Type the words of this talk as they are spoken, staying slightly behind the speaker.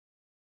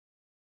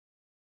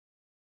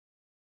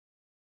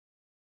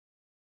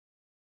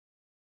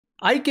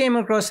I came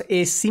across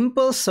a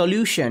simple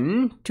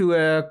solution to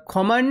a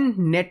common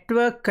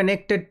network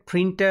connected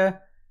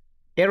printer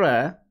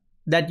error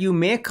that you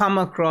may come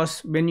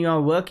across when you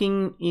are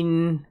working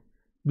in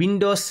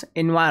Windows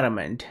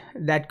environment.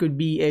 That could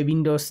be a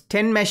Windows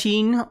 10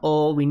 machine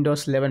or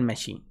Windows 11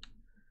 machine.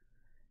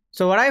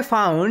 So what I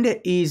found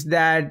is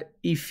that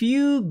if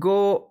you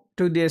go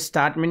to the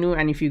start menu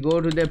and if you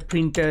go to the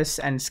printers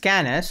and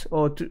scanners,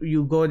 or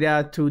you go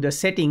there to the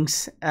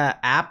settings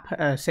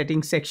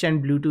settings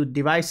section, Bluetooth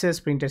devices,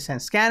 printers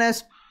and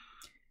scanners,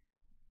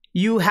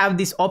 you have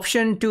this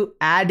option to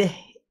add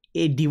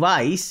a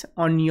device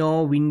on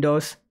your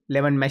Windows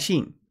 11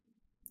 machine.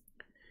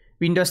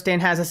 Windows 10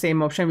 has the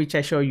same option, which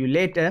I show you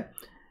later.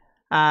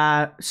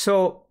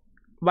 So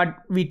what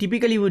we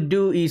typically would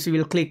do is we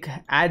will click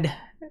add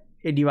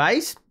a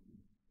device,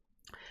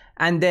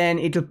 and then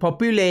it will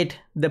populate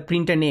the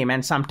printer name,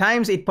 and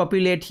sometimes it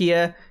populate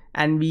here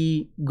and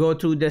we go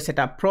through the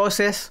setup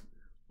process,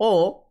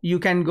 or you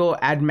can go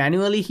add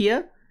manually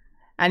here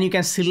and you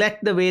can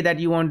select the way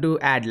that you want to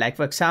add. Like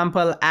for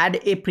example,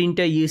 add a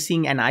printer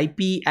using an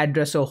IP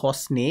address or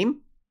host name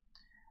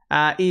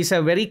is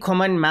a very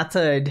common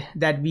method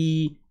that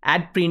we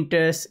add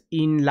printers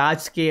in large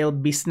scale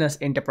business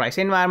enterprise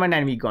environment.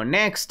 And we go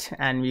next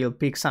and we'll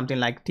pick something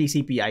like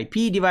TCP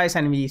IP device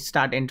and we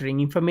start entering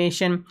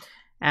information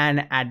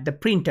and add the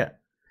printer.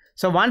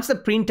 So once the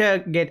printer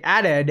get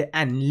added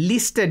and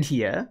listed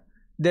here,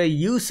 the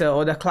user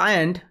or the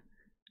client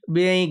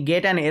will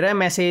get an error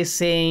message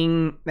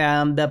saying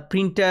the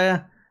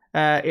printer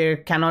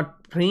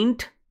cannot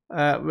print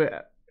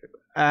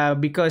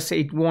because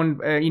it won't,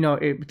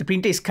 the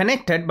printer is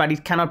connected but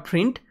it cannot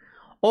print.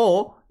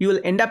 Or you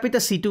will end up with a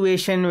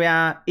situation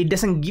where it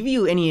doesn't give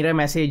you any error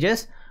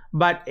messages,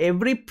 but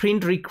every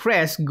print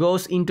request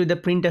goes into the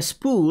printer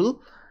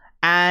spool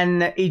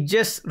and it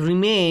just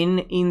remain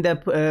in the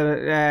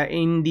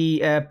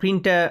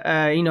printer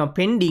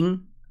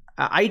pending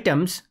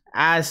items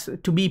as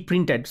to be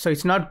printed. So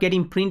it's not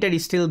getting printed,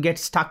 it still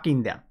gets stuck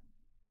in there.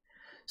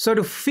 So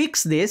to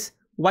fix this,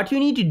 what you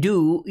need to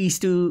do is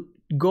to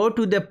go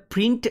to the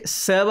print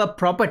server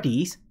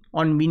properties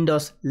on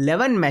Windows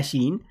 11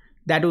 machine.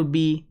 That would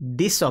be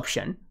this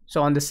option.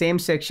 So on the same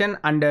section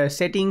under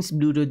settings,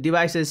 Bluetooth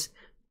devices,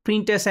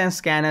 printers and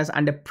scanners,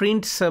 under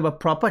print server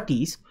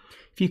properties,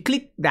 if you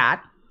click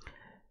that,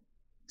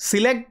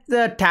 select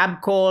the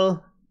tab called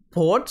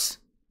ports.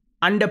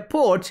 Under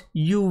ports,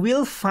 you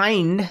will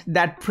find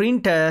that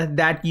printer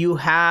that you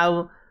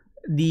have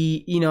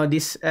the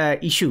this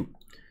issue.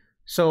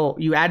 So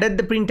you added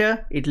the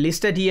printer, it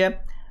listed here,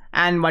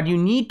 and what you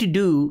need to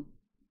do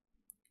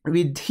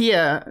with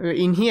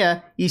in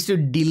here is to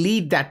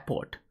delete that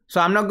port. So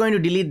I'm not going to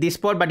delete this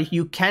port, but if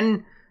you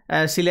can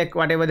select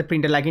whatever the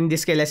printer, like in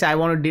this case, let's say I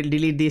want to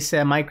delete this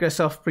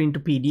Microsoft Print to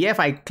PDF.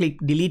 I click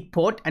delete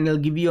port and it'll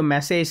give you a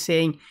message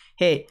saying,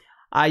 hey,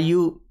 are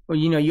you're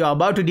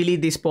about to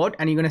delete this port,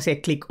 and you're going to say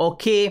click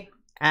OK,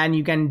 and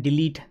you can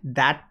delete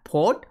that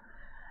port.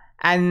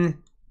 And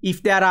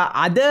if there are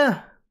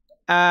other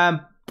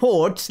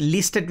ports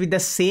listed with the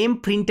same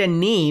printer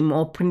name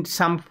or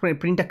some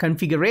printer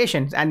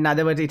configurations, and in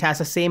other words, it has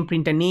the same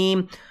printer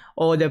name,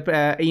 or the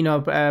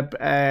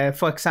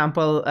for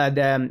example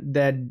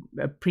the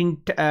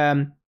print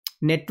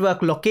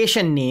network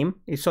location name.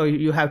 So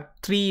you have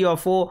 3 or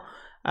 4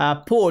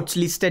 ports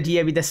listed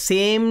here with the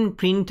same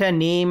printer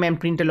name and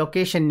printer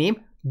location name,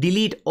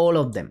 delete all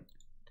of them.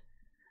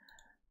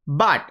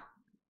 But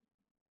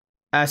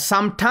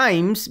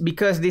sometimes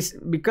because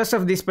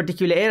of this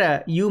particular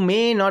error, you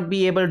may not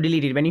be able to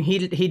delete it. When you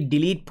hit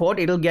delete port,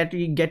 it'll get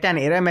an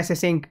error message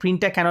saying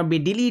printer cannot be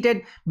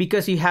deleted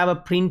because you have a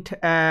print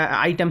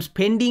items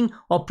pending,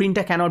 or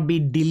printer cannot be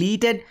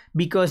deleted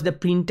because the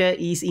printer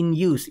is in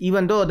use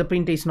even though the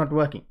printer is not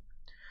working.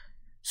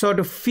 So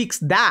to fix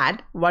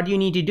that, what you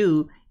need to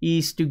do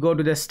is to go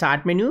to the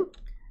start menu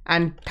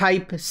and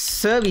type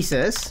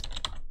services,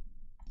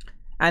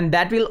 and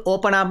that will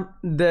open up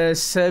the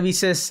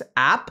services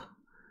app.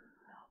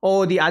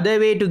 Or the other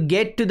way to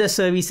get to the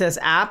services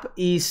app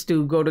is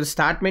to go to the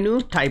start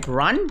menu, type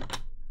run,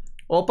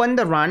 open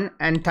the run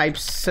and type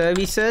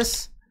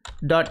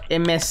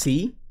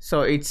services.msc.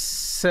 So it's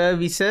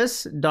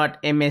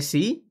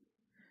services.msc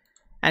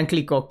and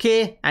click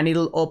OK, and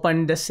it'll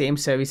open the same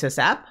services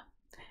app.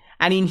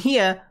 And in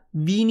here,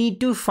 we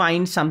need to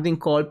find something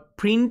called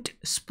print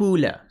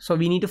spooler. So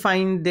we need to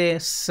find the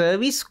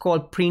service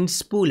called print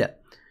spooler.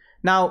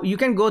 Now you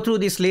can go through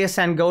this list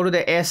and go to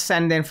the S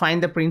and then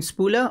find the print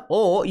spooler,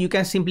 or you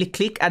can simply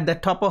click at the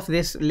top of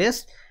this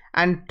list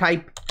and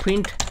type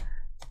print,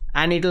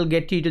 and it'll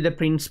get you to the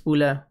print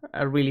spooler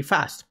really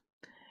fast.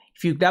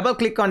 If you double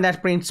click on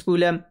that print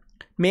spooler,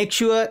 make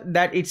sure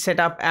that it's set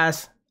up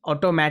as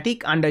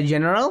automatic under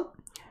general.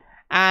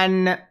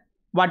 And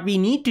what we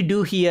need to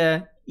do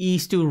here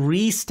is to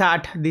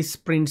restart this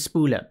print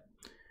spooler.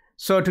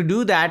 So to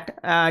do that,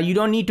 you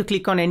don't need to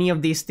click on any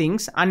of these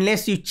things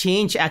unless you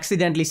change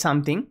accidentally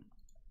something.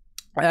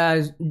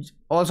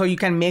 Also, you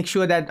can make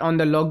sure that on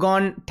the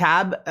logon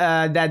tab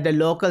that the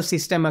local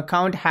system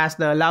account has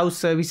the allow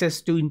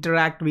services to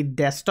interact with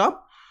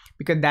desktop,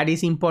 because that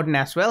is important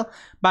as well.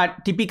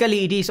 But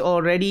typically it is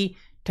already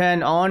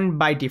turned on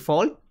by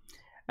default.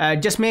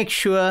 Just make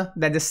sure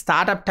that the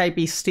startup type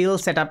is still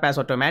set up as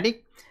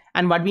automatic.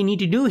 And what we need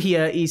to do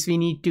here is we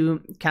need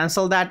to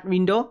cancel that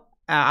window.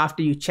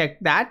 After you check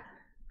that,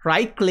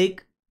 right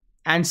click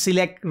and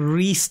select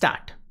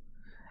restart.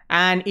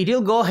 And it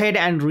will go ahead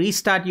and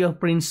restart your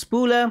print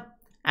spooler.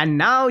 And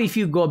now if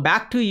you go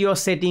back to your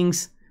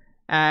settings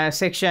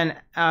section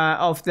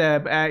of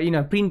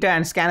the printer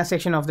and scanner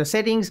section of the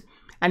settings,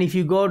 and if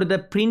you go to the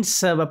print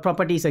server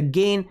properties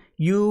again,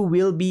 you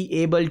will be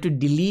able to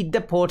delete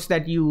the ports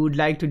that you would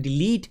like to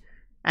delete,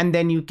 and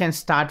then you can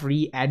start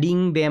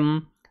re-adding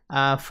them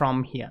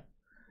from here.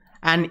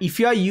 And if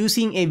you are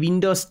using a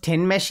Windows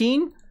 10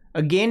 machine,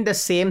 again the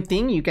same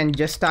thing. You can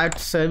just start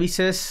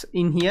services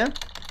in here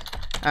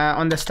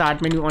on the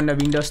start menu on the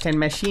Windows 10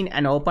 machine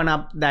and open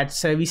up that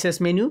services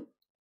menu,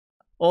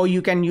 or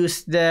you can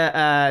use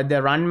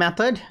the run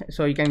method.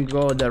 So you can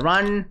go the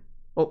run.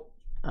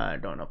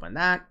 Don't open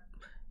that.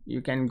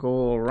 You can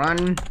go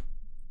run.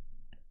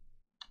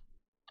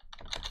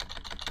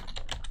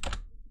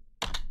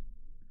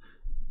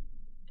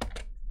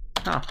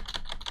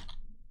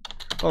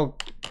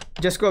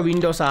 Just go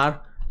Windows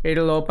R.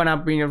 It'll open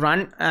up in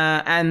run,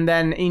 and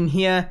then in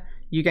here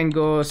you can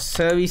go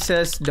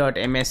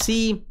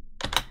services.msc,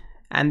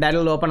 and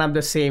that'll open up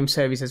the same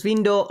services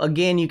window.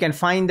 Again, you can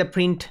find the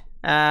print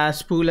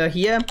spooler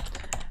here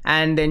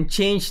and then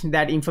change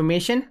that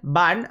information,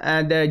 but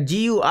the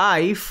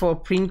GUI for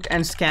print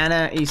and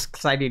scanner is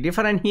slightly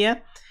different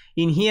here.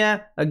 In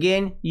here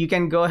again, you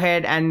can go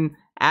ahead and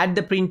add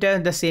the printer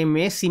the same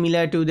way,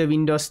 similar to the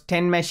Windows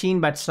 10 machine,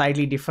 but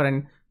slightly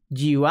different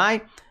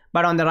GUI.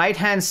 But on the right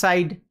hand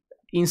side,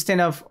 instead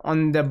of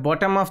on the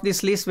bottom of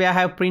this list where I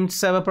have print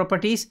server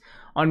properties,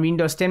 on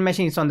Windows 10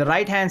 machines on the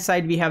right hand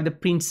side we have the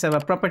print server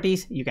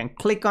properties. You can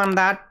click on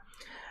that,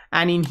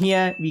 and in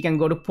here we can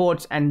go to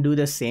ports and do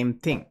the same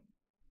thing.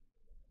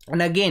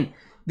 And again,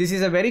 this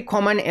is a very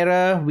common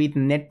error with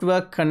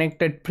network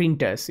connected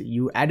printers.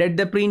 You added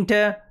the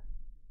printer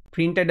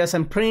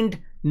doesn't print,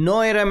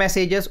 no error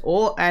messages,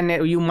 and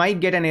you might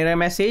get an error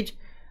message.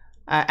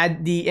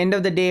 At the end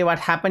of the day,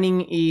 what's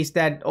happening is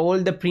that all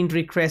the print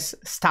requests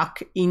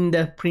stuck in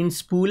the print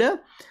spooler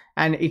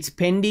and it's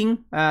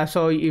pending,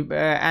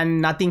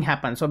 and nothing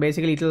happens. So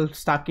basically it'll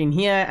stuck in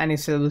here and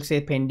it will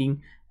say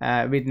pending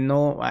with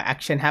no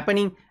action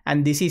happening.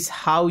 And this is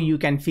how you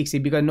can fix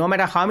it, because no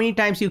matter how many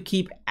times you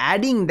keep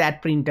adding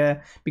that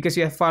printer, because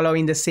you are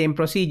following the same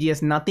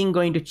procedures, nothing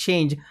going to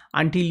change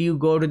until you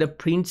go to the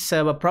print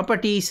server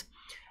properties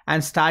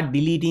and start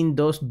deleting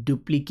those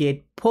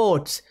duplicate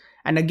ports.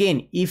 And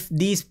again, if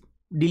these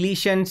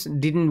deletions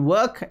didn't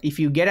work, if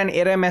you get an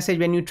error message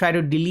when you try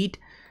to delete,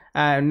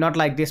 not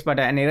like this, but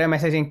an error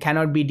message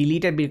cannot be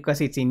deleted because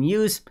it's in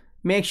use,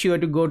 make sure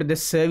to go to the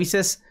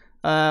services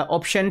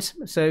options,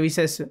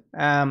 services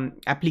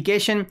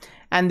application,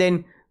 and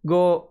then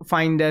go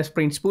find the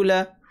print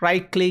spooler,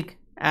 right click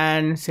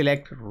and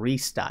select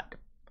restart.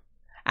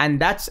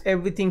 And that's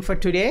everything for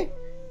today.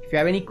 If you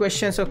have any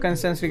questions or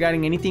concerns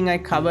regarding anything I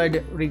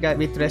covered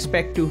with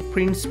respect to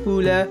print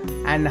spooler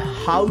and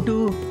how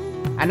to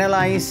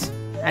analyze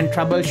and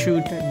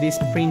troubleshoot this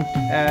print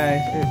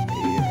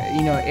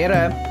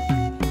error,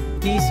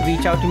 please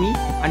reach out to me.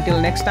 Until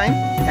next time,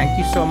 thank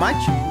you so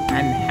much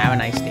and have a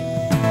nice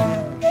day.